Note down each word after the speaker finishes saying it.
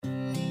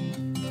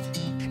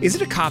Is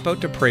it a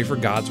cop-out to pray for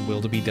God's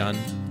will to be done?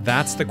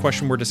 That's the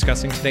question we're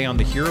discussing today on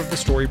the Hero of the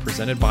Story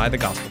presented by the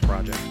Gospel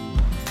Project.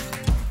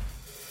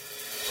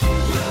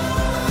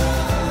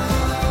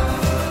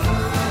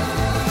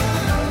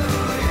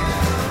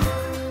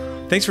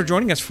 Thanks for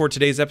joining us for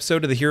today's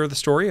episode of the Hero of the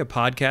Story, a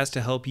podcast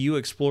to help you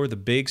explore the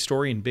big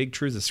story and big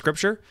truths of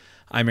Scripture.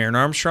 I'm Aaron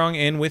Armstrong,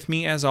 and with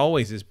me, as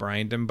always, is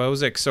Brian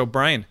Dembowczyk. So,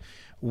 Brian,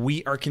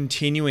 we are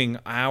continuing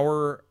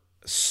our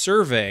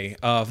survey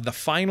of the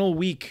final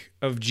week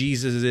of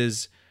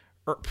Jesus's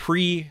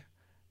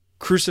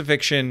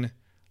pre-crucifixion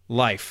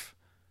life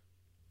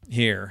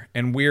here.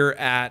 And we're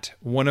at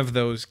one of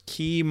those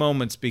key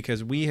moments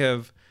because we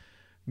have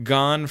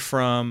gone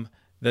from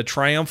the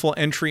triumphal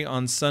entry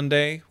on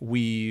Sunday.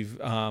 We've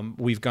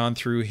gone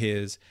through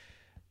his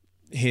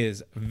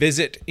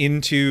visit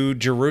into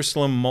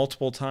Jerusalem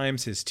multiple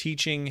times, his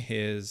teaching,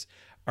 his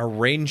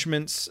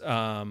arrangements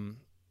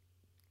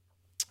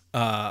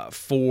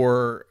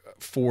for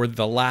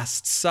the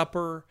Last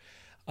Supper,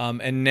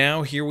 and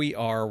now here we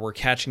are. We're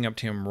catching up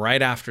to him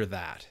right after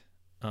that,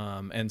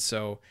 and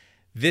so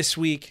this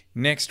week,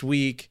 next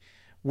week,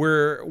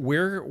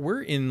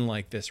 we're in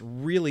like this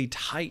really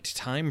tight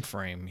time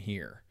frame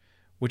here,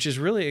 which is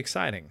really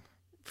exciting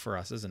for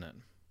us, isn't it?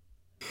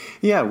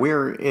 Yeah,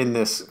 we're in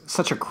this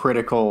such a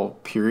critical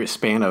period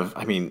span of,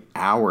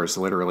 hours,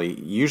 literally.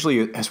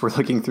 Usually, as we're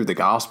looking through the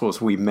Gospels,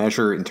 we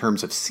measure in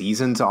terms of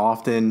seasons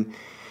often,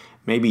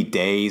 maybe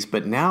days.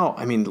 But now,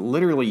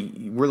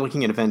 literally, we're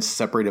looking at events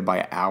separated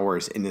by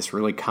hours in this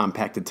really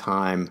compacted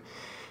time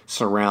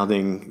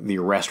surrounding the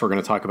arrest we're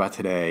going to talk about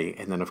today,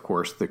 and then, of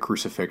course, the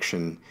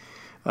crucifixion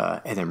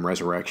and then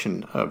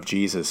resurrection of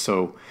Jesus.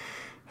 So,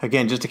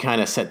 again, just to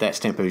kind of set that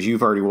stamp, as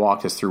you've already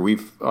walked us through,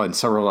 on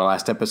several of the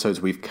last episodes,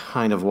 we've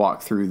kind of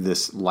walked through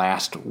this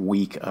last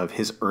week of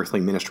his earthly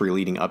ministry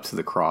leading up to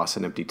the cross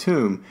and empty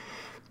tomb.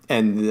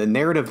 And the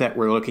narrative that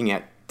we're looking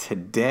at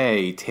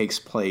today takes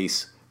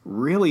place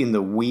really in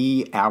the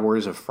wee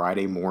hours of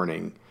Friday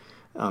morning,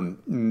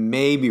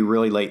 maybe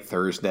really late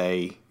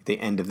Thursday, the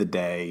end of the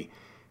day,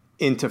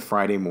 into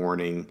Friday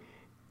morning,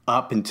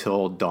 up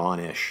until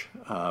dawnish.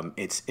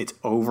 It's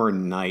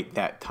overnight,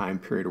 that time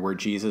period where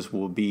Jesus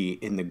will be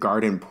in the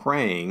garden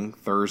praying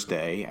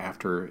Thursday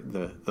after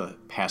the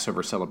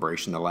Passover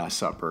celebration, the Last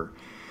Supper,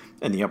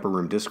 and the upper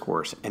room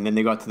discourse. And then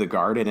they go out to the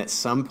garden at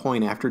some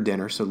point after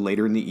dinner, so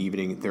later in the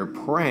evening, they're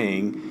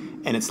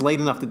praying, and it's late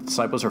enough that the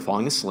disciples are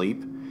falling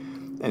asleep.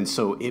 And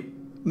so it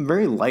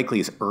very likely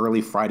is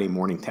early Friday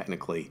morning,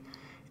 technically.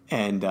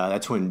 And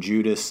that's when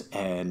Judas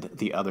and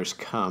the others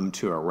come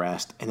to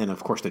arrest. And then,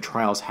 of course, the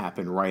trials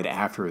happen right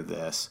after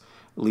this,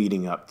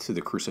 leading up to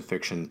the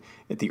crucifixion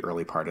at the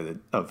early part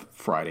of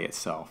Friday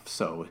itself,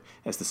 so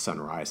as the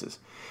sun rises.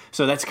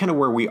 So that's kind of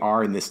where we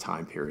are in this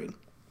time period.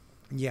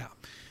 Yeah.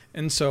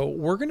 And so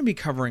we're going to be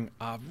covering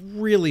a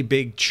really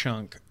big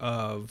chunk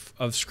of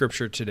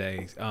Scripture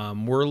today.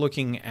 We're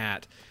looking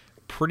at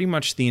pretty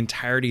much the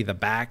entirety of the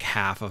back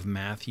half of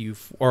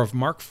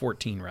Mark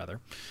 14, rather.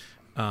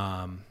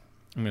 I'm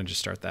going to just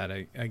start that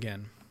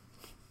again.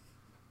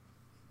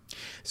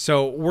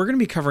 So we're going to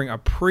be covering a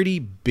pretty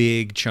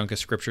big chunk of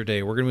Scripture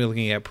today. We're going to be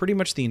looking at pretty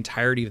much the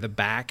entirety of the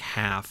back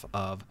half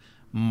of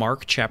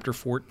Mark chapter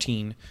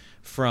 14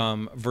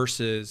 from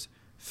verses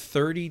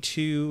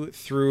 32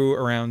 through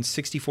around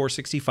 64,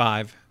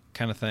 65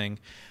 kind of thing.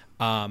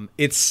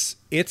 It's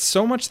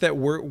so much that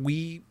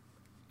we've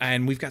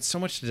got so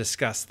much to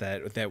discuss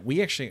that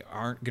we actually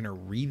aren't going to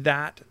read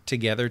that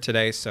together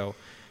today. So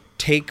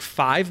take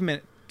 5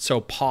 minutes. So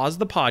pause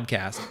the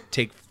podcast,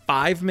 take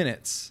 5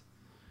 minutes,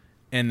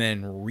 and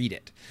then read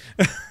it.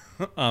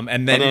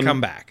 and then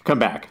come back. Come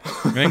back.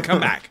 And then come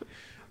back.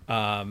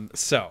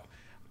 So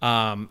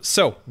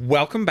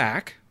welcome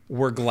back.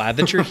 We're glad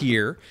that you're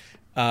here.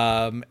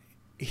 Here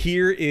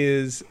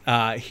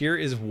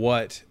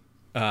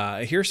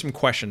are some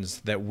questions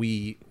that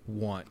we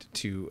want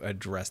to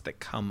address that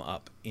come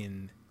up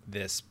in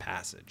this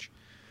passage.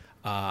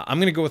 I'm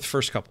going to go with the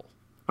first couple.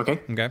 Okay.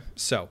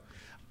 So,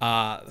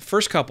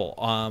 first couple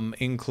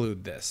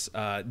include this.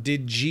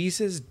 Did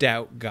Jesus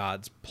doubt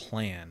God's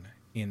plan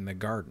in the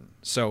garden?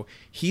 So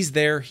he's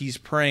there, he's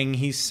praying,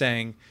 he's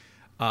saying,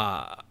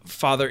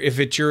 Father, if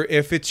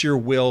it's your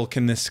will,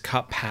 can this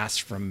cup pass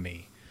from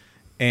me?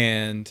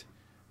 And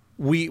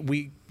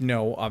we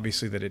know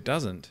obviously that it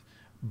doesn't,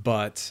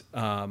 but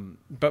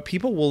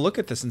people will look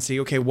at this and see,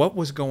 okay, what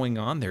was going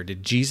on there?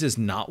 Did Jesus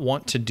not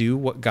want to do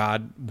what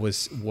God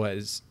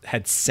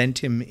had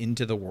sent him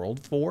into the world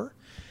for?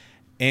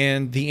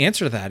 And the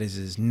answer to that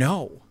is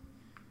no.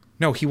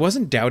 No, he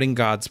wasn't doubting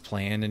God's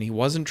plan, and he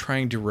wasn't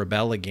trying to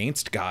rebel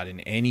against God in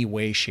any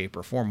way, shape,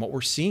 or form. What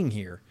we're seeing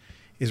here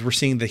is we're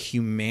seeing the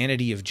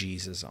humanity of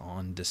Jesus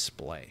on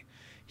display.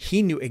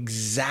 He knew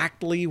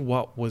exactly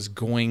what was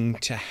going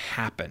to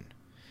happen.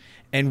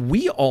 And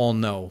we all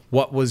know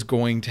what was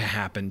going to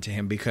happen to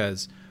him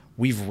because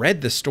we've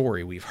read the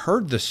story, we've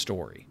heard the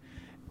story.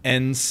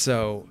 And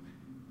so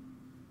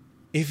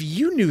if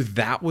you knew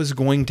that was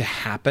going to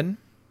happen,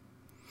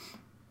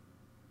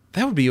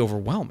 that would be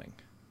overwhelming.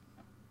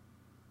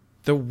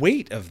 the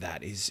weight of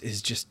that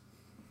is just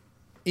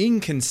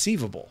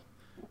inconceivable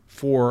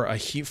for a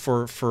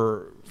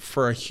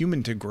for a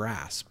human to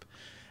grasp,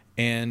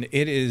 and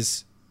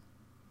it's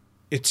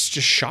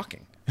just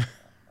shocking,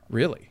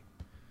 really.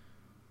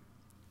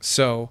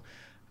 So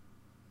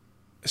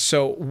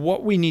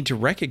what we need to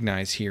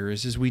recognize here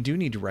is we do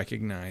need to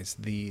recognize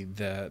the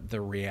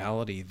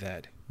reality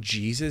that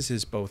Jesus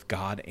is both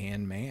God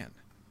and man.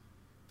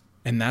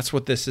 And that's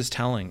what this is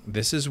telling.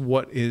 This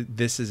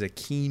is a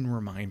keen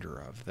reminder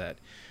of that.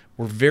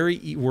 We're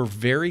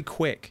very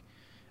quick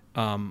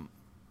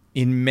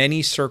in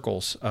many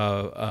circles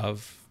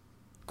of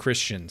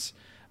Christians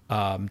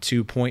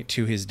to point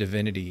to his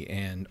divinity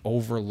and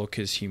overlook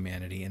his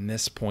humanity. And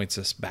this points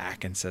us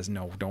back and says,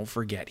 no, don't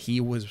forget, he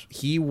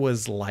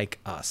was like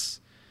us.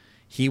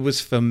 He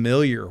was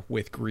familiar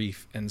with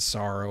grief and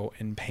sorrow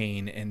and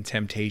pain and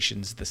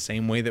temptations the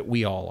same way that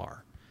we all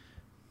are,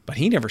 but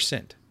he never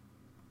sinned.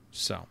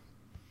 So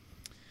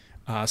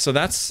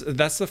that's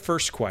the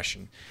first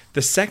question.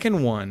 The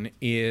second one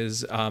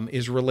is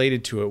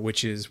related to it,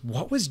 which is,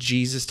 what was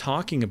Jesus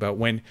talking about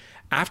when,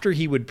 after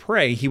he would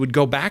pray, he would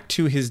go back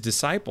to his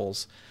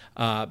disciples,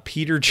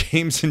 Peter,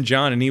 James, and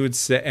John, and he would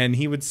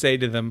say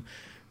to them,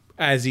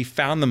 as he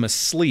found them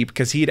asleep,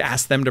 because he had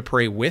asked them to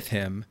pray with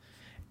him,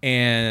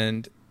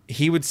 and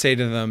he would say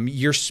to them,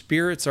 "Your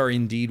spirits are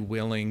indeed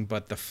willing,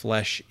 but the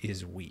flesh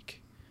is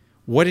weak."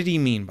 What did he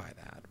mean by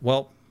that?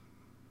 Well,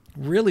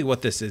 really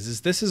what this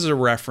is a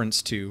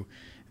reference to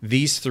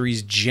these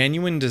three's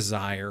genuine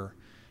desire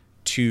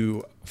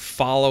to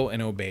follow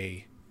and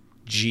obey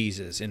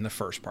Jesus in the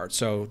first part.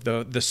 So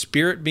the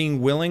spirit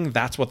being willing,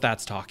 that's what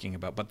that's talking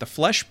about. But the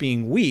flesh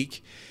being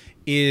weak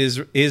is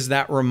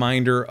that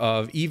reminder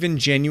of even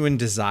genuine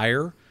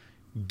desire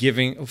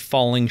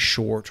falling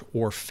short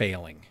or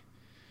failing.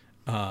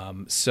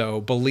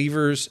 So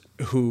believers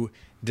who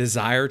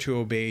desire to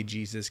obey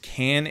Jesus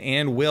can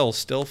and will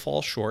still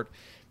fall short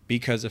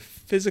because of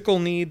physical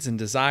needs and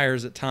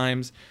desires at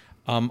times.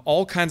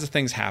 All kinds of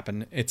things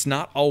happen. It's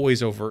not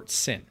always overt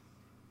sin.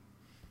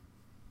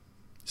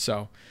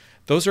 So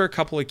those are a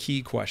couple of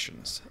key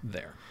questions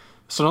there.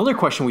 So another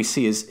question we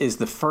see is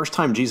the first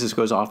time Jesus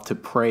goes off to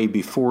pray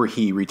before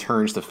he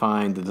returns to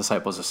find the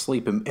disciples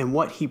asleep, and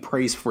what he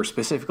prays for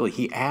specifically.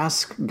 He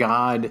asks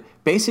God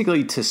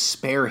basically to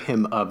spare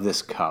him of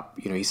this cup.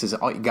 He says,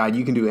 "Oh, God,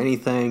 you can do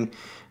anything.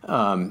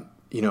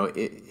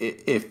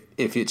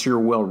 If it's your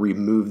will,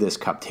 remove this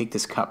cup, take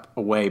this cup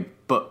away,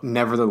 but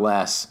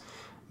nevertheless,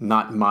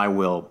 not my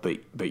will,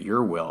 but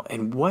your will."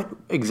 And what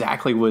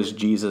exactly was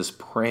Jesus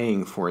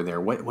praying for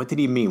there? What did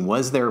he mean?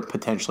 Was there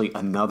potentially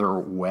another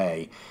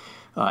way?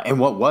 And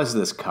what was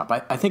this cup?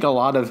 I think a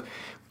lot of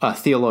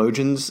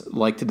theologians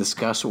like to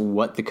discuss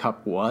what the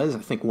cup was. I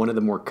think one of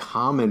the more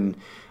common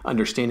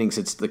understandings,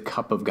 it's the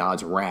cup of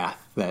God's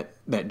wrath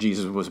that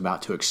Jesus was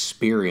about to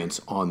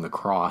experience on the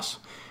cross.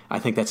 I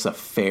think that's a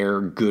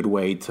fair, good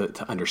way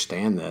to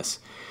understand this.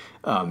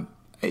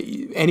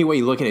 Any way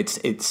you look at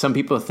it, some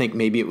people think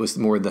maybe it was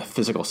more the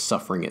physical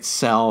suffering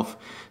itself.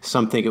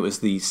 Some think it was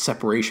the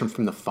separation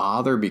from the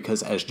Father,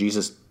 because as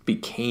Jesus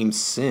became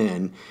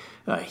sin,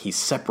 he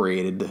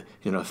separated.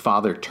 The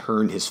Father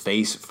turned his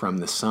face from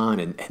the Son,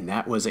 and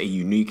that was a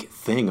unique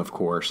thing, of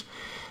course.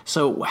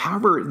 So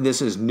however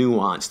this is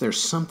nuanced, there's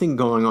something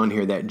going on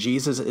here that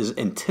Jesus is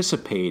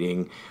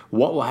anticipating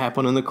what will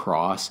happen on the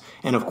cross.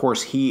 And of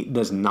course, he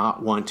does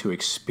not want to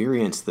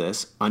experience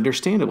this,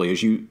 understandably,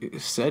 as you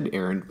said,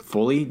 Aaron,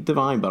 fully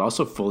divine, but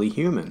also fully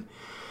human.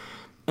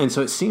 And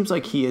so it seems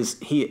like he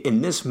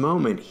in this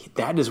moment,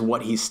 that is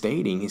what he's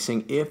stating. He's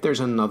saying, if there's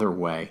another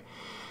way.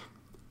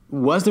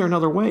 Was there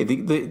another way?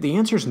 The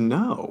answer is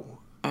no.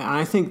 And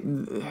I think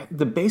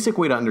the basic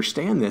way to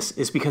understand this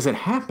is because it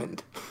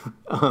happened.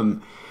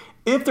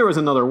 If there was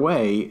another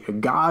way,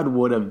 God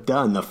would have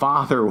done, the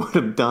Father would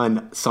have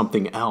done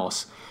something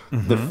else.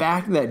 Mm-hmm. The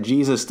fact that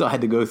Jesus still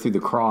had to go through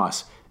the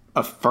cross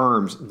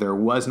affirms there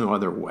was no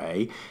other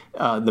way.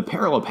 The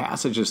parallel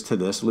passages to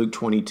this, Luke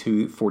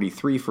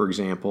 22:43, for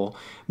example,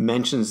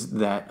 mentions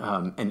that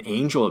an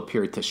angel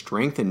appeared to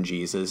strengthen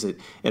Jesus. It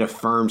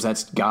affirms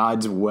that's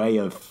God's way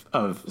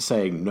of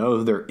saying,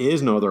 no, there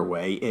is no other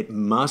way. It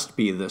must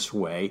be this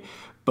way.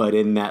 But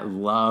in that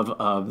love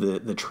of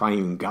the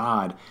triune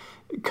God,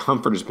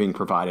 comfort is being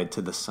provided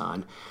to the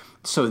Son.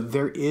 So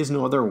there is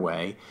no other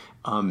way.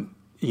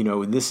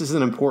 This is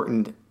an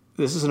important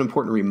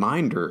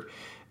reminder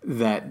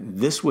that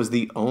this was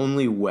the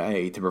only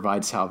way to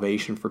provide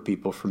salvation for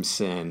people from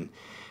sin.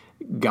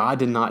 God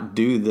did not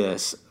do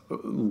this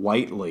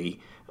lightly.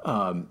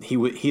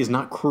 He is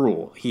not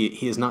cruel. He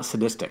is not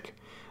sadistic.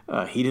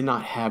 He did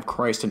not have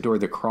Christ endure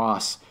the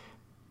cross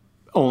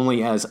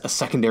only as a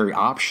secondary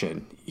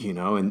option,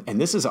 and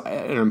this is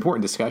an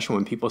important discussion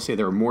when people say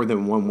there are more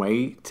than one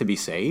way to be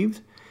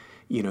saved.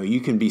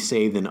 You can be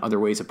saved in other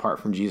ways apart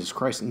from Jesus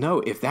Christ. No,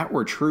 if that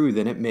were true,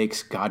 then it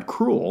makes God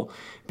cruel,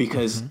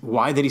 because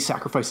why did he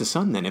sacrifice his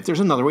Son then? If there's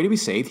another way to be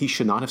saved, he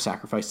should not have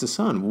sacrificed his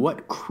Son.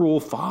 What cruel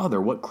father,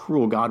 what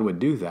cruel God would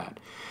do that?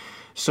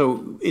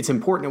 So it's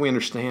important that we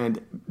understand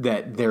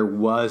that there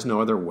was no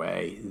other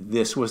way.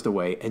 This was the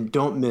way. And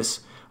don't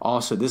miss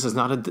also, this is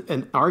not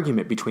an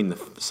argument between the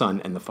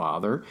Son and the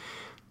Father.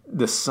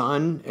 The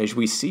Son, as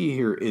we see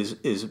here,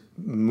 is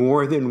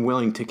more than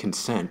willing to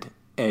consent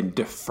and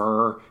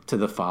defer to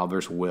the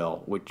Father's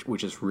will,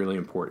 which is really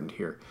important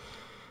here.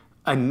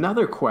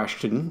 Another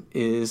question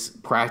is,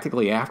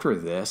 practically after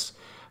this,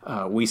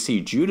 we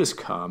see Judas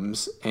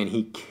comes and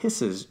he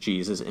kisses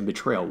Jesus in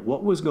betrayal.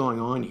 What was going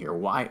on here?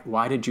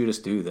 Why did Judas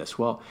do this?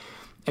 Well,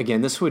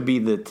 again, this would be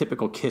the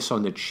typical kiss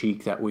on the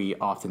cheek that we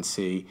often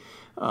see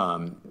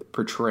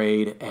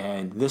portrayed,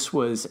 and this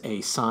was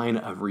a sign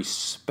of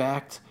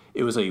respect.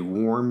 It was a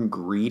warm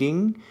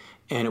greeting,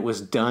 and it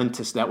was done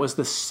that was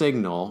the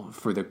signal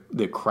for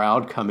the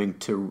crowd coming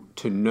to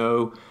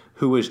know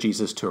who was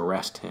Jesus, to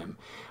arrest him.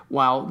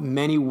 While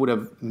many would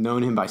have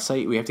known him by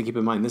sight, we have to keep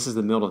in mind this is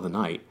the middle of the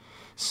night.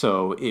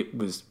 So it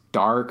was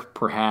dark,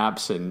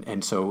 perhaps,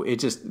 and so it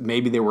just,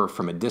 maybe they were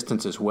from a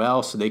distance as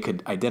well, so they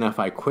could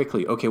identify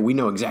quickly, okay, we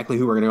know exactly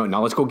who we're going to go,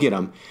 now let's go get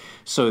them.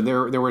 So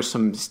there was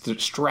some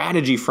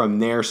strategy from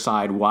their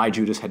side why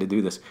Judas had to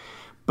do this.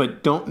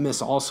 But don't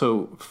miss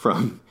also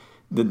from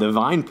the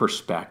divine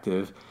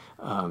perspective,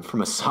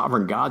 from a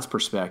sovereign God's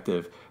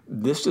perspective,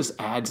 this just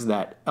adds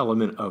that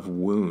element of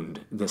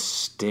wound, the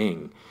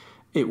sting.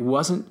 It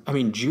wasn't,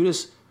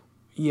 Judas,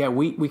 yeah,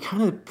 we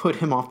kind of put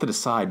him off to the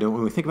side, don't we?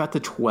 When we think about the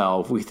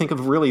 12, we think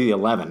of really the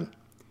 11,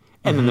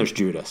 and then there's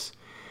Judas.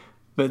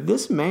 But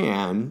this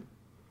man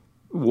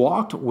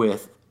walked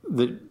with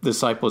the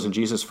disciples and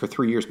Jesus for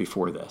 3 years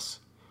before this.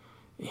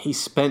 He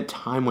spent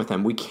time with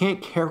them. We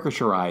can't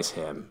caricaturize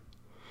him.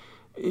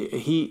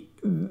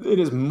 It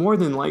is more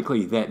than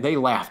likely that they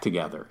laughed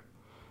together.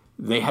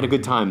 They had a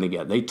good time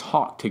together. They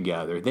talked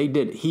together.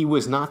 He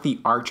was not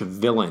the arch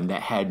villain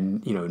that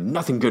had,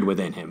 nothing good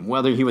within him.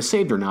 Whether he was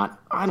saved or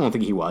not, I don't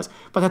think he was,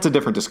 but that's a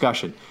different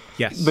discussion.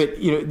 Yes. But,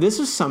 this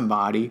is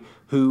somebody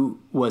who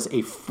was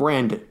a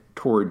friend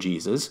toward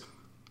Jesus.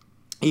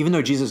 Even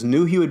though Jesus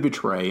knew he would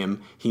betray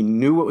him, he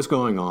knew what was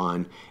going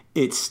on.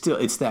 It's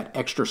that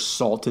extra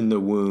salt in the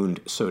wound,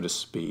 so to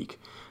speak,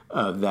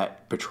 of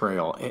that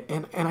betrayal.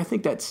 And I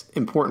think that's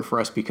important for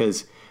us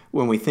because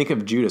when we think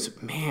of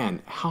Judas,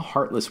 man, how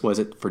heartless was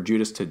it for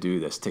Judas to do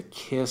this, to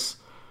kiss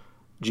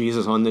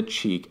Jesus on the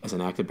cheek as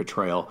an act of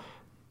betrayal?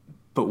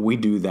 But we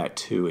do that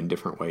too in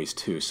different ways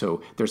too.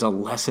 So there's a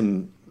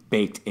lesson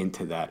baked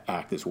into that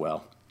act as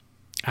well.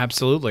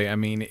 Absolutely.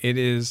 It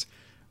is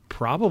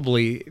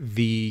probably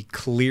the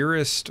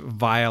clearest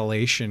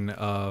violation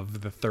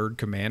of the third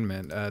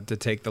commandment, to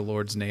take the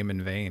Lord's name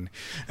in vain,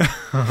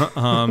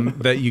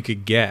 that you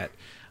could get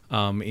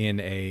in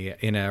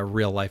a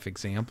real life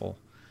example.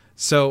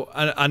 So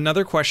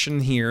another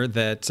question here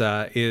that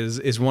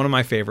is one of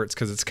my favorites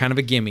because it's kind of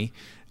a gimme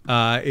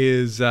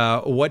is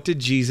what did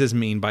Jesus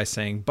mean by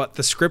saying, "But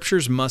the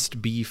scriptures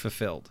must be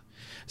fulfilled"?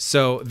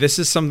 So this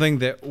is something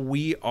that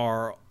we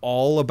are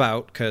all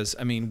about because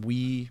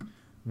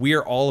we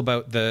are all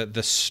about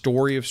the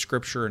story of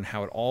Scripture and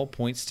how it all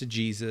points to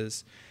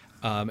Jesus.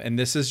 And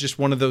this is just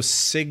one of those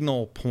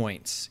signal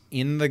points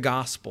in the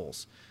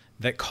Gospels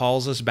that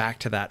calls us back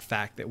to that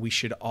fact that we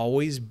should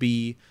always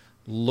be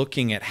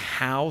looking at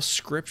how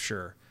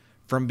Scripture,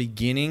 from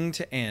beginning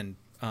to end,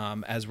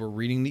 as we're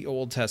reading the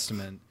Old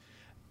Testament,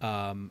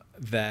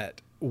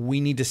 that we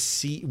need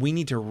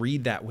to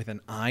read that with an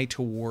eye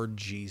toward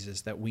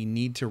Jesus, that we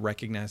need to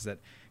recognize that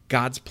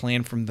God's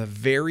plan from the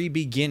very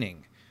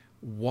beginning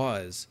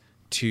was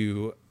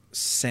to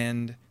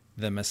send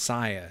the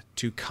Messiah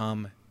to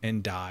come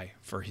and die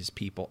for his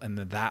people, and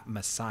that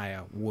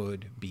Messiah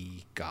would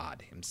be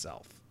God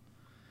himself.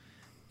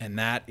 And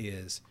that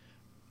is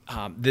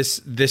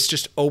this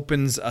just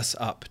opens us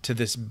up to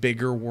this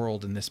bigger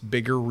world and this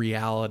bigger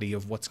reality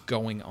of what's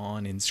going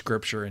on in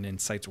Scripture and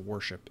incites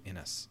worship in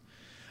us.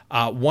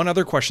 One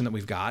other question that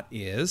we've got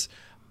is,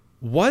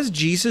 was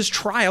Jesus'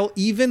 trial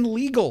even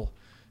legal?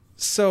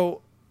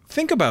 So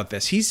think about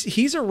this.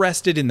 He's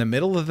arrested in the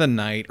middle of the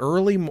night,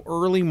 early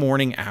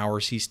morning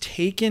hours. He's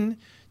taken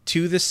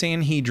to the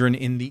Sanhedrin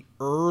in the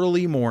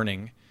early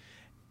morning,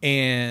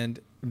 and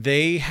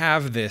they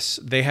have this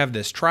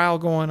trial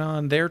going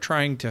on. They're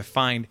trying to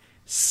find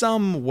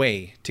some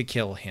way to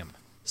kill him,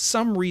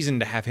 some reason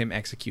to have him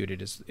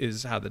executed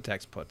is how the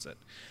text puts it.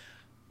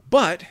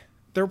 But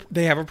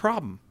they have a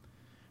problem.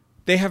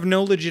 They have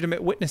no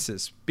legitimate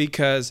witnesses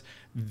because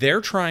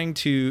they're trying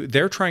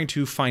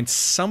to find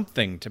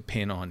something to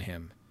pin on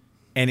him,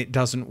 and it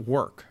doesn't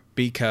work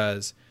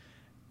because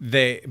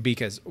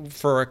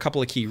for a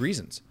couple of key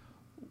reasons.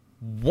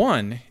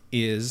 One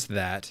is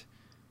that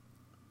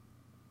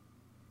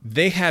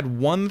they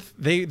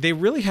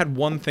really had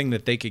one thing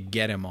that they could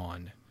get him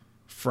on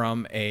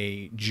from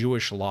a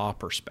Jewish law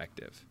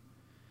perspective,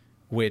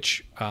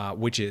 which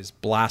is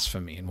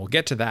blasphemy, and we'll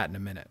get to that in a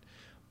minute.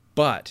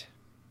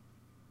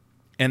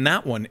 And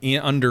that one,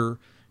 under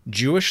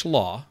Jewish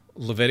law,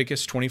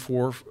 Leviticus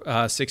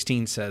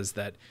 24:16 says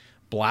that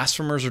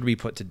blasphemers are to be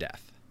put to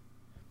death.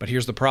 But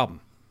here's the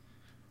problem.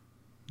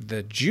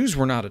 The Jews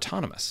were not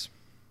autonomous.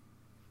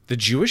 The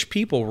Jewish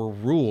people were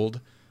ruled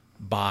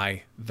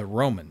by the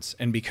Romans.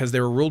 And because they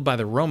were ruled by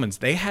the Romans,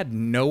 they had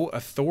no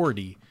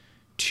authority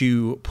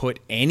to put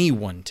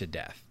anyone to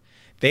death.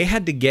 They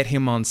had to get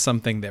him on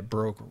something that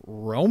broke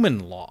Roman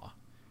law,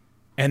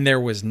 and there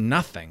was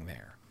nothing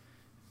there.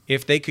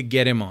 If they could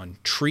get him on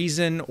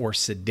treason or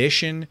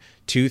sedition,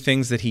 two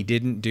things that he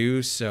didn't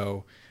do,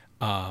 so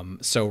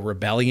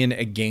rebellion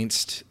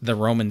against the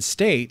Roman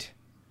state,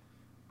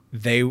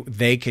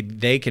 they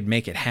could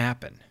make it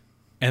happen.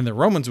 And the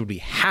Romans would be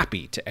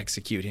happy to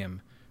execute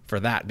him for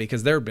that,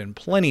 because there have been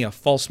plenty of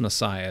false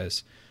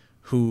messiahs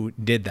who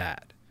did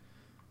that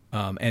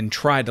and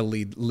tried to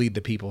lead the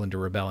people into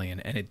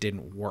rebellion, and it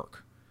didn't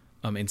work.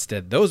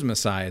 Instead, those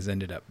messiahs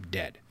ended up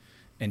dead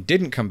and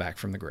didn't come back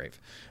from the grave.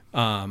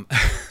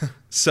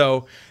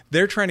 So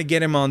they're trying to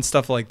get him on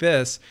stuff like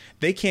this.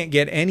 They can't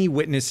get any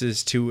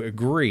witnesses to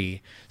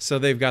agree, so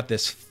they've got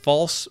this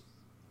false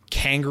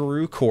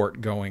kangaroo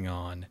court going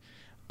on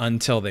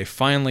until they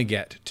finally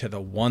get to the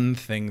one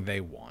thing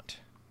they want.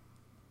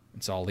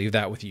 And so I'll leave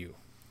that with you.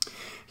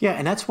 Yeah,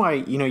 and that's why,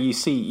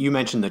 you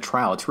mentioned the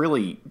trial. It's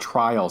really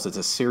trials. It's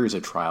a series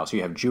of trials.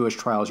 You have Jewish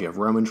trials, you have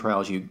Roman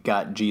trials. You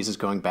got Jesus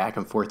going back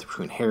and forth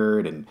between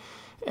Herod and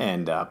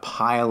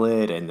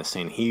Pilate and the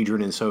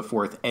Sanhedrin and so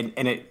forth. And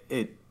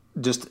it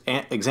just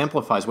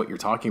exemplifies what you're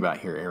talking about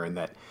here, Aaron,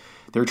 that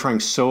they're trying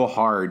so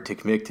hard to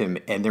convict him,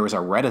 and there was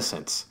a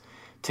reticence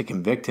to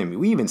convict him.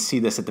 We even see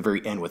this at the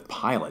very end with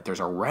Pilate. There's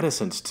a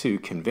reticence to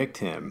convict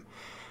him.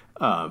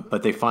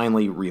 But they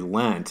finally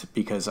relent,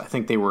 because I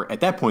think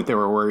at that point, they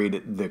were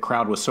worried the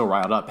crowd was so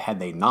riled up. Had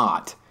they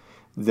not,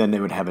 then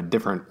they would have a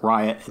different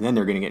riot, and then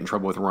they're going to get in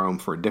trouble with Rome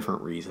for a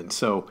different reason.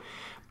 So,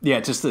 yeah,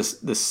 just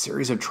this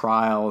series of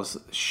trials,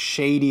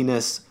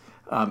 shadiness.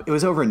 It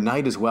was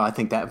overnight as well. I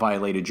think that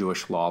violated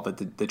Jewish law,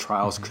 that the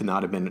trials could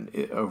not have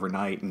been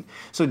overnight. And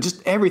so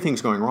just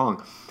everything's going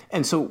wrong.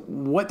 And so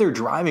what they're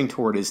driving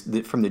toward is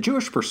that from the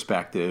Jewish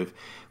perspective,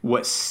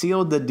 what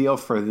sealed the deal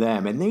for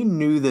them, and they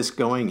knew this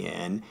going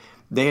in,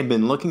 they had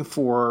been looking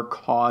for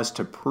cause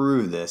to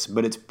prove this,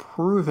 but it's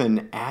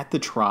proven at the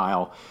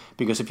trial,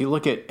 because if you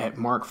look at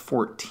Mark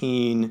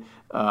 14,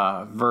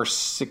 verse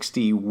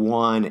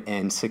 61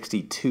 and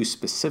 62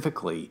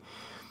 specifically,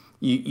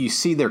 you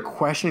see they're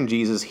questioning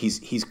Jesus.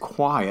 He's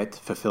quiet,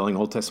 fulfilling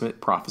Old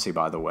Testament prophecy,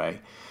 by the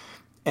way.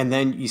 And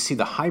then you see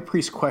the high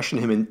priest question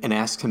him and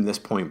ask him this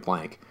point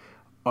blank: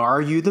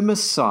 "Are you the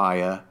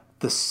Messiah,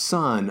 the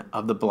Son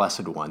of the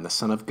Blessed One, the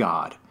Son of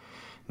God?"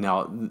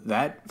 Now,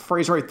 that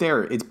phrase right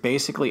there, it's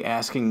basically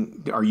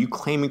asking, are you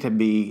claiming to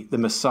be the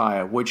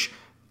Messiah? Which,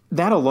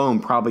 that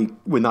alone probably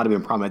would not have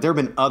been prominent. There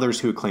have been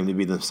others who had claimed to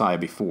be the Messiah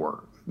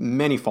before.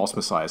 Many false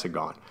messiahs had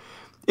gone.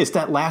 It's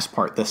that last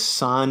part, the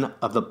Son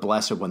of the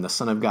Blessed One, the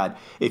Son of God.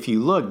 If you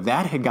look,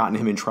 that had gotten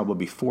him in trouble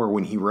before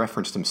when he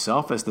referenced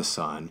himself as the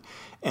Son,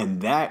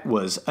 and that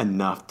was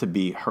enough to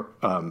be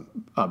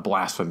a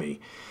blasphemy.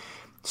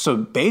 So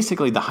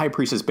basically, the high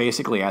priest is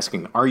basically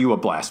asking, are you a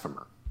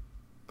blasphemer?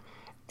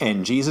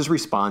 And Jesus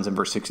responds in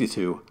verse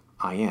 62,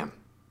 I am.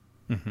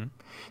 Mm-hmm.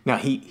 Now,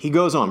 he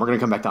goes on. We're going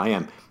to come back to I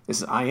am. It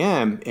says, I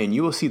am, and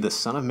you will see the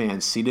Son of Man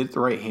seated at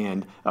the right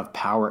hand of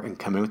power and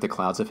coming with the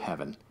clouds of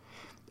heaven.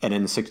 And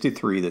in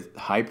 63, the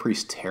high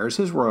priest tears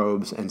his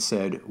robes and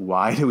said,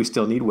 why do we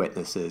still need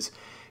witnesses?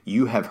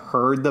 You have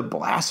heard the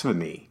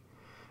blasphemy.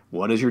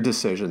 What is your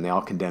decision? They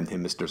all condemned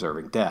him as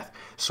deserving death.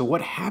 So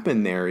what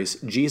happened there is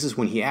Jesus,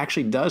 when he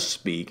actually does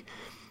speak,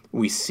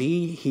 we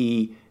see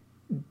he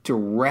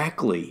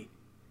directly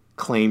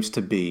claims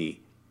to be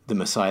the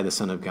Messiah, the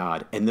Son of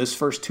God. And those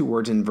first two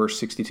words in verse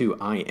 62,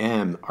 I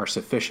am, are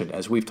sufficient.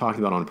 As we've talked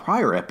about on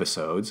prior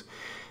episodes,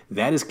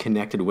 that is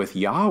connected with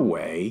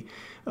Yahweh,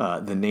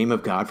 the name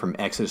of God from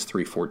Exodus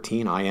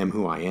 3:14, I am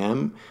who I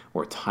am,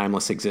 or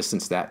timeless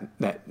existence,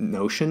 that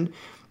notion.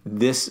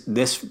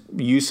 This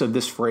use of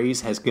this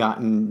phrase has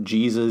gotten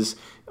Jesus,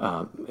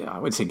 I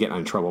would say getting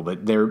in trouble,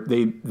 but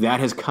that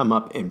has come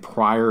up in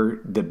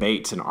prior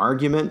debates and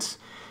arguments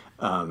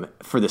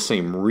for the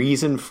same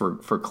reason,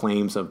 for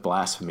claims of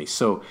blasphemy.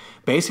 So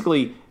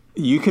basically,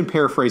 you can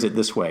paraphrase it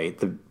this way.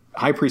 The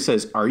high priest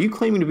says, are you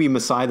claiming to be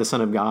Messiah, the Son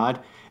of God?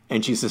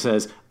 And Jesus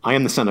says, I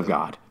am the Son of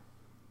God.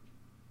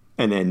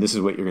 And then this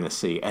is what you're going to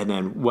see. And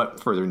then what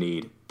further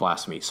need?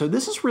 Blasphemy. So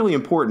this is really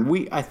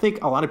important. I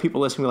think a lot of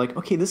people listening are like,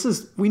 okay,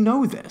 we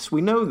know this.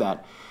 We know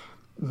that.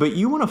 But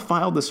you want to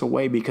file this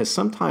away, because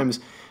sometimes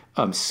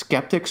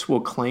skeptics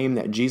will claim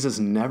that Jesus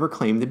never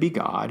claimed to be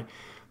God,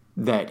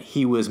 that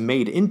he was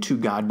made into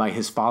God by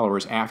his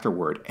followers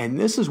afterward. And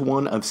this is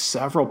one of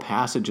several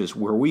passages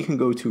where we can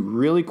go to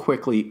really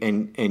quickly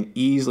and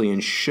easily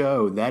and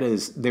show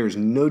there's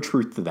no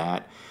truth to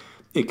that.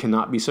 It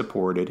cannot be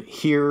supported.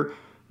 Here,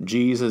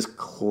 Jesus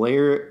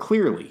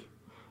clearly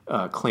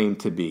claimed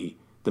to be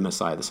the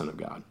Messiah, the Son of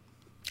God.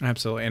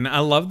 Absolutely. And I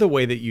love the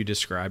way that you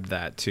described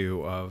that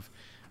too,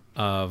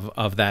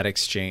 of that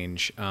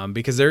exchange,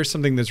 because there's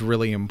something that's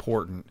really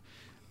important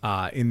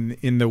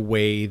in the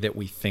way that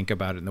we think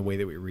about it and the way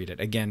that we read it.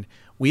 Again,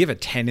 we have a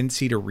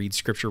tendency to read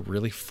Scripture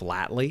really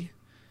flatly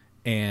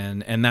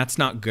and that's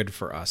not good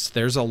for us.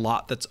 There's a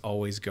lot that's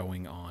always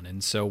going on.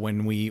 And so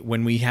when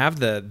we have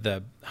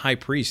the high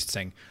priest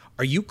saying,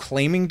 are you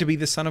claiming to be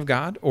the Son of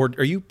God, or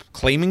are you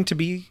claiming to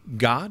be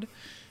God?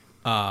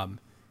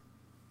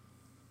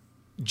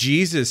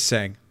 Jesus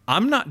saying,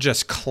 I'm not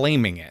just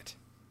claiming it,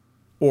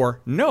 or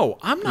no,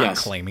 I'm not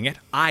claiming it,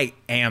 I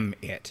am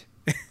it.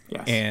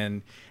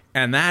 Yes.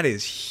 And that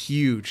is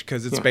huge,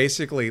 because it's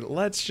basically,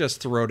 let's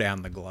just throw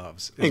down the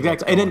gloves.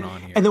 Exactly. And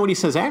then what he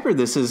says after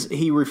this is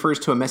he refers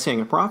to a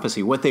messianic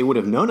prophecy, what they would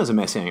have known as a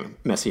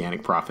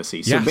messianic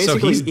prophecy. So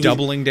basically, so he's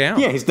doubling down.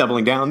 Yeah, he's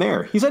doubling down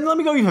there. He said, let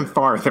me go even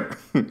farther.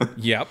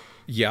 Yep.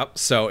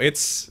 So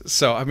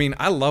I mean,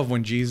 I love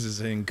when Jesus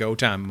is in go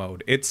time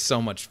mode. It's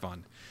so much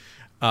fun.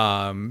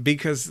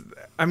 Because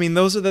I mean,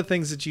 those are the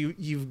things that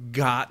you've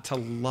got to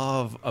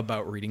love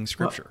about reading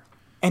Scripture.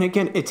 And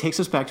again, it takes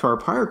us back to our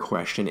prior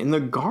question. In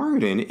the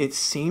garden, it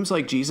seems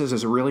like Jesus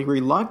is really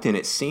reluctant.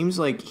 It seems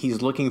like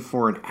he's looking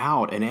for an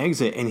out, an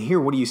exit. And here,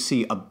 what do you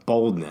see? A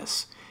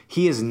boldness.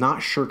 He is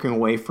not shirking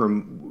away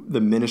from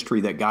the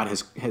ministry that God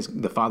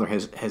the Father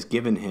has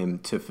given him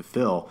to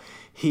fulfill.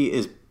 He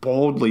is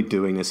boldly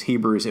doing this.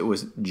 Hebrews, it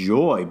was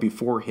joy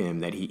before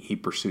him that he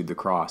pursued the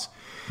cross.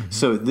 Mm-hmm.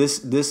 So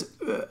this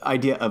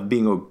idea of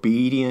being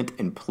obedient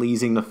and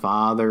pleasing the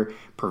Father,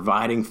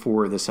 providing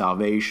for the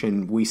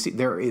salvation, we see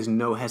there is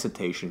no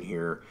hesitation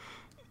here.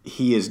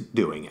 He is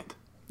doing it.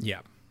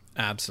 Yeah,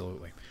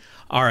 absolutely.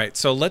 All right,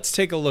 so let's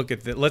take a look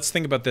at let's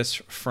think about this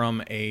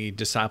from a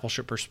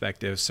discipleship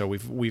perspective. So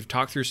we've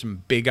talked through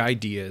some big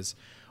ideas.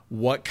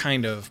 What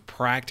kind of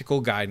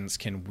practical guidance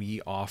can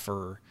we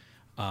offer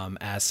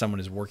as someone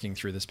is working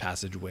through this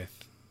passage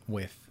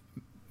with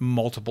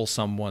multiple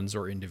someones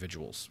or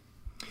individuals?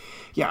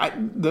 Yeah,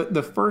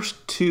 the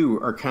first two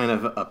are kind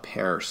of a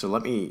pair, so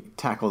let me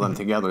tackle them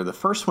together. The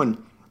first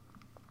one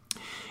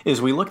is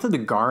we looked at the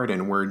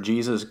garden where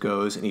Jesus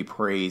goes and he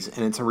prays,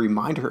 and it's a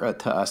reminder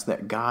to us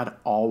that God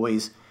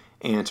always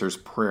answers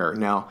prayer.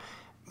 Now,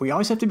 we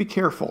always have to be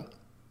careful.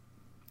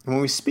 When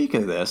we speak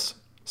of this,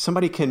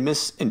 somebody can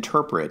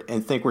misinterpret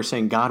and think we're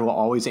saying God will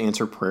always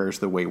answer prayers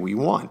the way we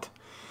want,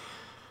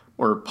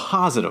 or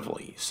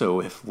positively.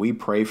 So if we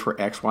pray for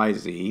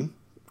XYZ,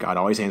 God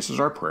always answers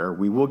our prayer,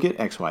 we will get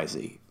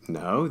XYZ.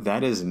 No,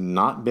 that is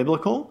not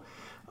biblical.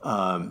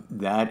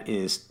 That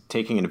is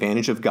taking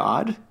advantage of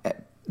God,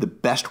 the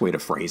best way to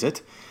phrase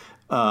it.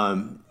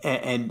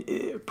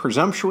 And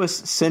presumptuous,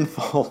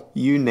 sinful,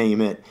 you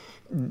name it,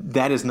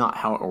 that is not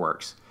how it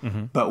works.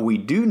 Mm-hmm. But we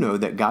do know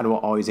that God will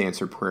always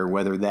answer prayer,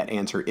 whether that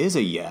answer is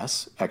a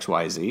yes,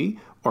 XYZ,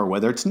 or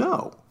whether it's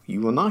no,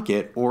 you will not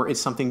get, or it's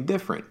something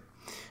different.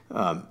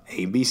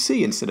 A, B,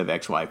 C instead of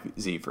X, Y,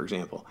 Z, for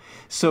example.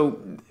 So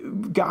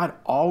God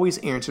always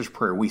answers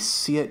prayer. We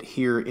see it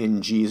here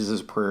in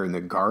Jesus' prayer in the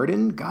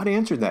garden. God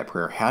answered that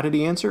prayer. How did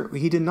he answer?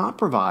 He did not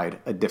provide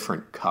a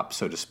different cup,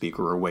 so to speak,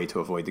 or a way to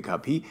avoid the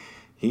cup.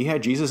 He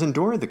had Jesus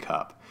endure the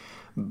cup.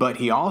 But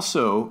he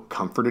also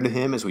comforted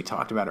him, as we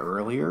talked about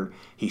earlier.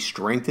 He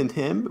strengthened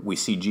him. We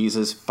see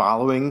Jesus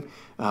following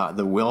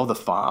the will of the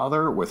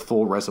Father with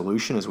full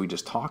resolution, as we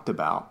just talked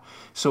about.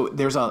 So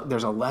there's a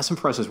lesson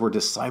for us as we're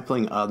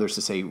discipling others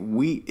to say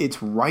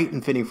it's right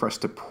and fitting for us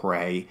to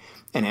pray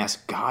and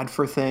ask God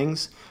for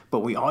things, but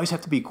we always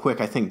have to be quick.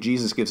 I think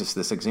Jesus gives us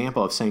this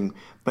example of saying,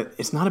 but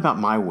it's not about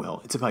my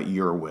will, it's about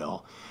your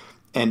will.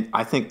 And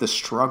I think the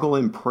struggle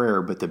in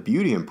prayer, but the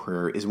beauty in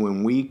prayer, is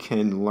when we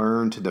can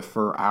learn to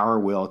defer our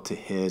will to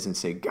his and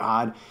say,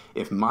 God,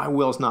 if my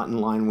will is not in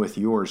line with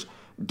yours,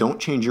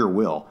 don't change your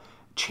will.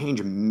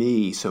 Change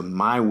me so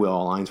my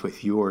will aligns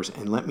with yours,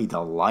 and let me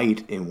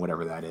delight in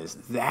whatever that is.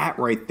 That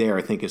right there,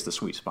 I think, is the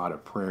sweet spot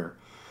of prayer.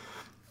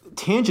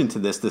 Tangent to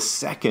this, the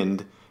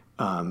second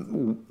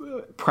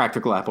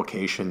practical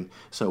application,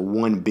 so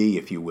 1B,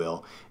 if you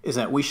will, is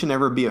that we should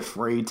never be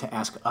afraid to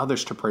ask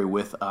others to pray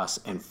with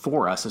us and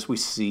for us, as we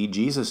see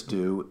Jesus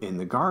do in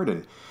the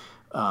garden.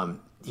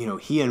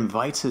 He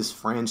invites his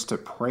friends to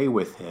pray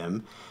with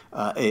him.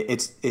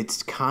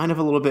 It's kind of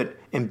a little bit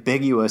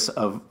ambiguous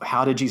of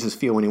how did Jesus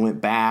feel when he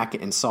went back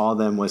and saw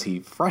them. Was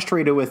he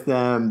frustrated with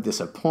them,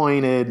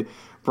 disappointed,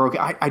 broken?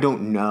 I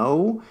don't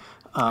know.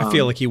 I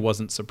feel like he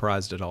wasn't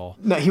surprised at all.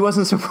 No, he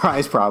wasn't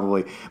surprised,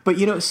 probably.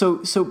 But,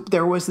 so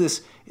there was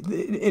this,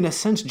 in a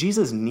sense,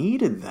 Jesus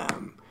needed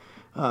them.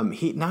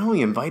 He not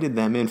only invited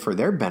them in for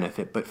their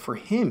benefit, but for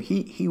him,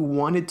 he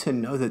wanted to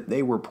know that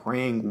they were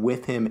praying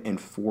with him and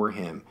for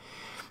him.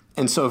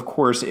 And so, of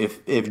course,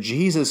 if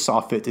Jesus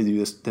saw fit to do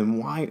this, then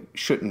why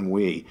shouldn't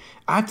we?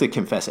 I have to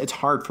confess, it's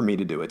hard for me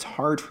to do. It's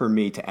hard for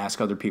me to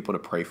ask other people to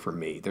pray for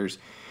me.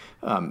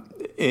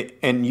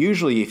 And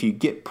usually, if you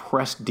get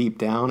pressed deep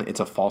down,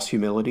 it's a false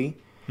humility.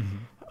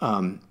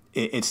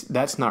 Mm-hmm.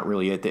 That's not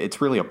really it.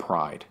 It's really a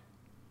pride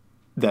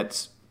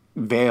that's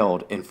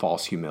veiled in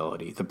false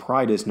humility. The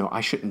pride is, no, I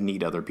shouldn't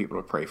need other people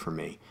to pray for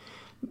me.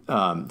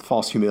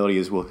 False humility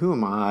is, well, who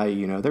am I?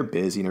 They're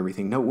busy and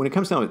everything. No, when it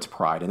comes down, it's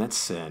pride, and that's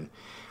sin.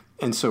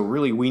 And so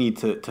really we need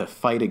to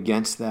fight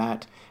against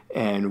that,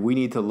 and we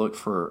need to look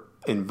for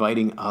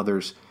inviting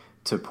others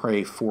to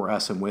pray for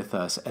us and with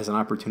us as an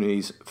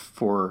opportunities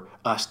for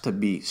us to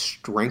be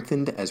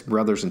strengthened as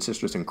brothers and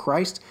sisters in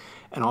Christ,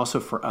 and also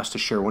for us to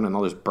share one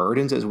another's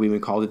burdens as we've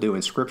been called to do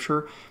in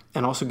Scripture,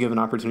 and also give an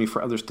opportunity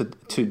for others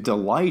to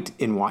delight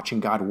in watching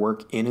God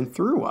work in and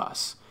through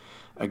us.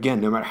 Again,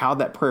 no matter how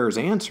that prayer is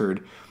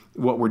answered,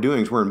 what we're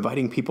doing is we're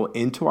inviting people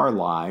into our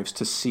lives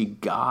to see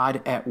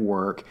God at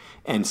work,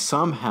 and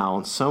somehow,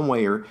 in some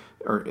way, or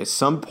at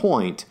some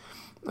point,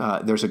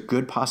 there's a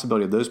good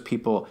possibility of those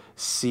people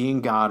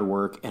seeing God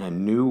work in a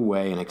new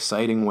way, an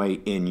exciting way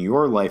in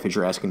your life as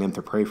you're asking them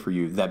to pray for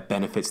you that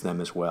benefits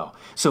them as well.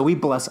 So we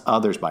bless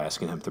others by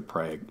asking them to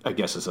pray, I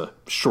guess is a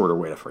shorter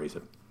way to phrase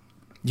it.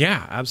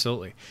 Yeah,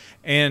 absolutely.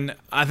 And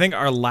I think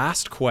our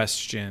last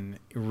question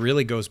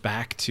really goes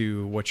back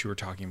to what you were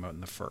talking about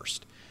in the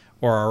first,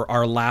 or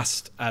our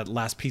last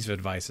piece of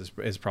advice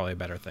is probably a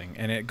better thing.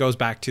 And it goes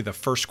back to the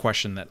first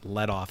question that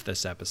led off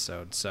this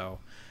episode. So,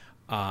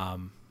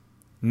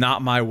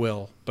 not my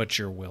will, but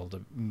your will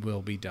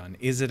be done.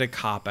 Is it a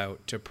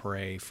cop-out to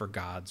pray for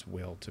God's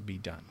will to be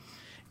done?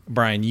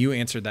 Brian, you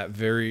answered that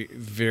very,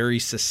 very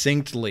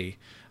succinctly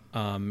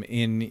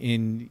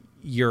in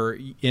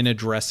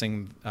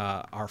addressing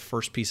our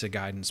first piece of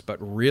guidance. But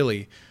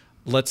really,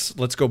 let's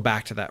go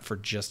back to that for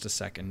just a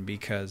second,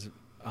 because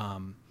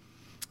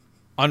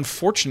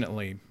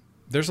unfortunately,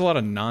 there's a lot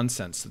of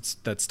nonsense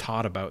that's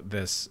taught about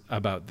this.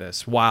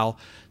 While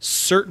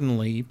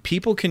certainly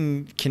people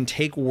can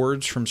take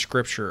words from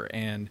Scripture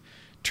and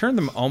turn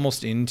them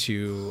almost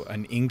into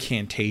an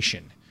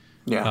incantation,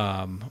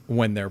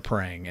 when they're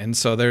praying, and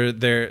so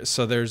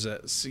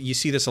you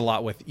see this a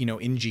lot with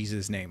in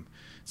Jesus' name.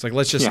 It's like,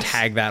 let's just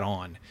tag that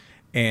on,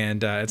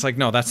 and it's like,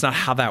 no, that's not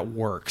how that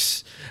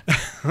works.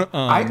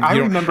 I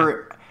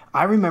remember.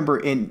 I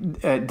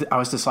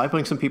was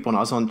discipling some people, and I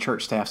was on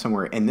church staff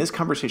somewhere, and this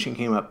conversation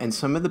came up, and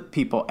some of the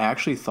people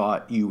actually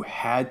thought you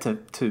had to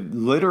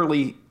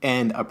literally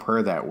end a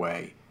prayer that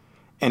way,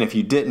 and if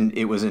you didn't,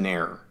 it was an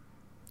error.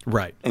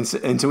 Right. And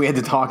so we had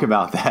to talk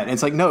about that. And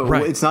it's like, no,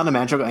 It's not a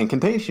magical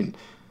incantation.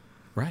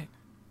 Right.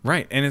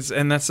 Right.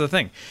 And that's the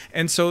thing.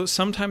 And so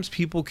sometimes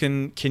people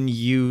can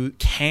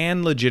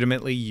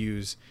legitimately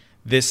use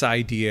this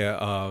idea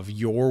of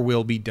your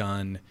will be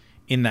done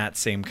in that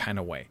same kind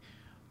of way.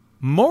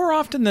 More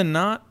often than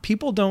not,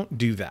 people don't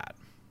do that.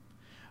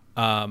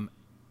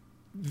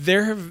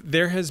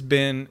 There's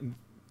been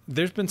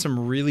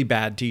some really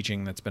bad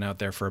teaching that's been out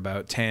there for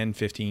about 10,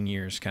 15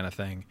 years kind of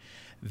thing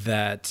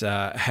that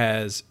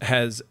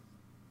has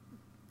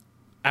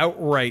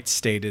outright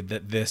stated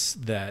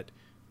that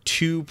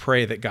to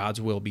pray that God's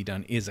will be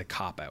done is a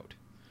cop-out,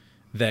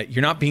 that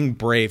you're not being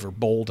brave or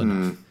bold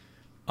enough.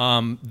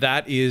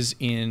 That is,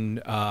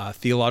 in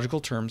theological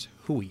terms,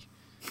 hooey.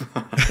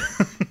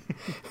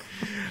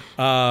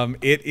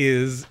 It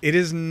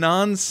is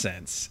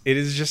nonsense. It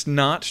is just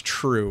not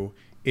true.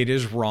 It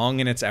is wrong,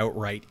 and it's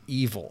outright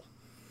evil.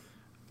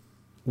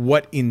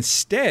 What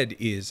instead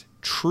is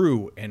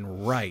true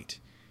and right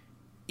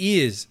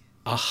is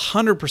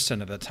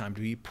 100% of the time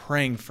to be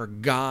praying for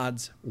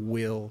God's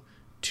will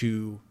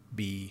to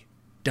be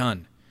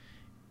done.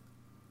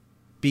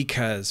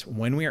 Because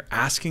when we are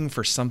asking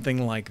for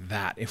something like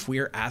that, if we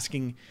are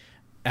asking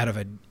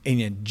in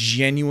a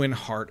genuine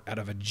heart, out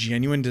of a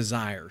genuine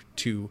desire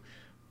to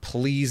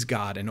please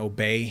God and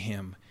obey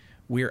Him,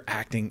 we are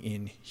acting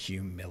in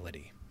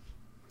humility.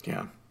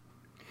 Yeah.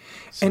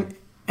 So.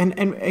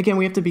 And again,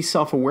 we have to be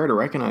self-aware to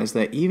recognize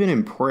that even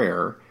in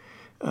prayer,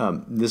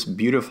 this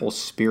beautiful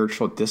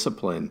spiritual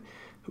discipline,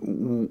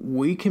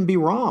 we can be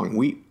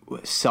wrong.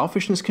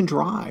 Selfishness can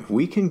drive.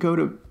 We can go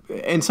to,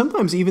 and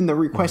sometimes even the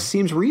request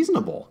seems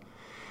reasonable.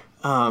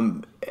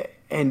 And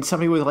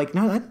somebody was like,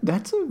 no,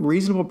 that's a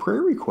reasonable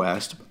prayer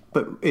request,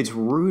 but it's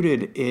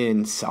rooted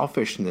in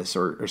selfishness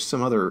or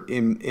some other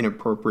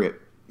inappropriate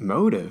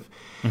motive.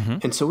 Mm-hmm.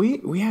 And so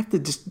we have to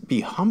just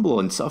be humble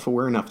and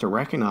self-aware enough to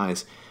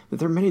recognize that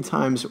there are many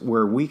times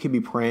where we could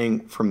be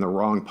praying from the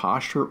wrong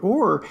posture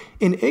or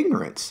in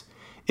ignorance.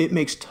 It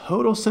makes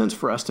total sense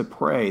for us to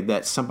pray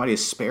that somebody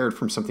is spared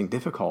from something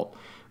difficult,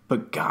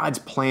 but God's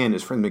plan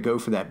is for them to go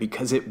for that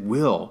because it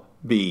will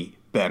be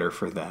better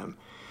for them.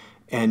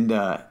 And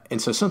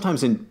so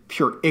sometimes in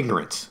pure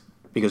ignorance,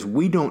 because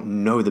we don't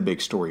know the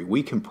big story,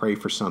 we can pray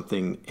for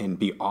something and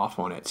be off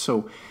on it.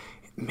 So,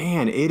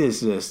 man, it is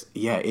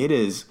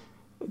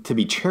to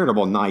be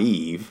charitable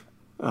naive,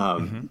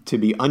 to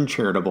be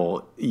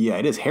uncharitable,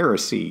 it is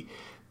heresy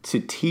to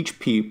teach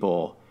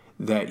people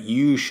that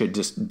you should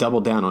just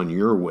double down on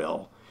your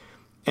will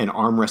and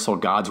arm wrestle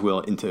God's will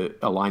into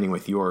aligning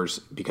with yours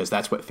because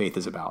that's what faith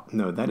is about.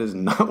 No, that is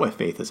not what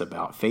faith is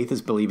about. Faith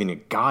is believing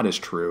that God is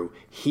true,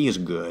 He is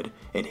good,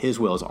 and His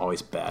will is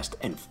always best,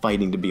 and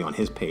fighting to be on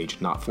His page,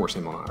 not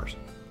forcing Him on ours.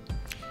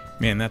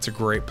 Man, that's a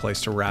great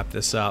place to wrap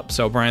this up.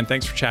 So, Brian,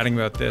 thanks for chatting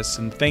about this,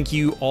 and thank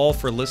you all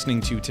for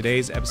listening to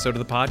today's episode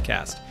of the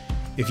podcast.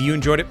 If you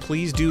enjoyed it,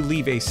 please do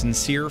leave a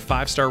sincere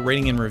 5-star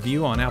rating and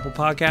review on Apple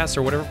Podcasts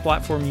or whatever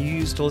platform you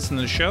use to listen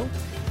to the show.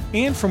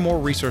 And for more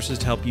resources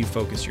to help you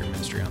focus your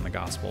ministry on the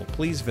gospel,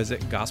 please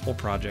visit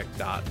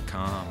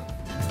gospelproject.com.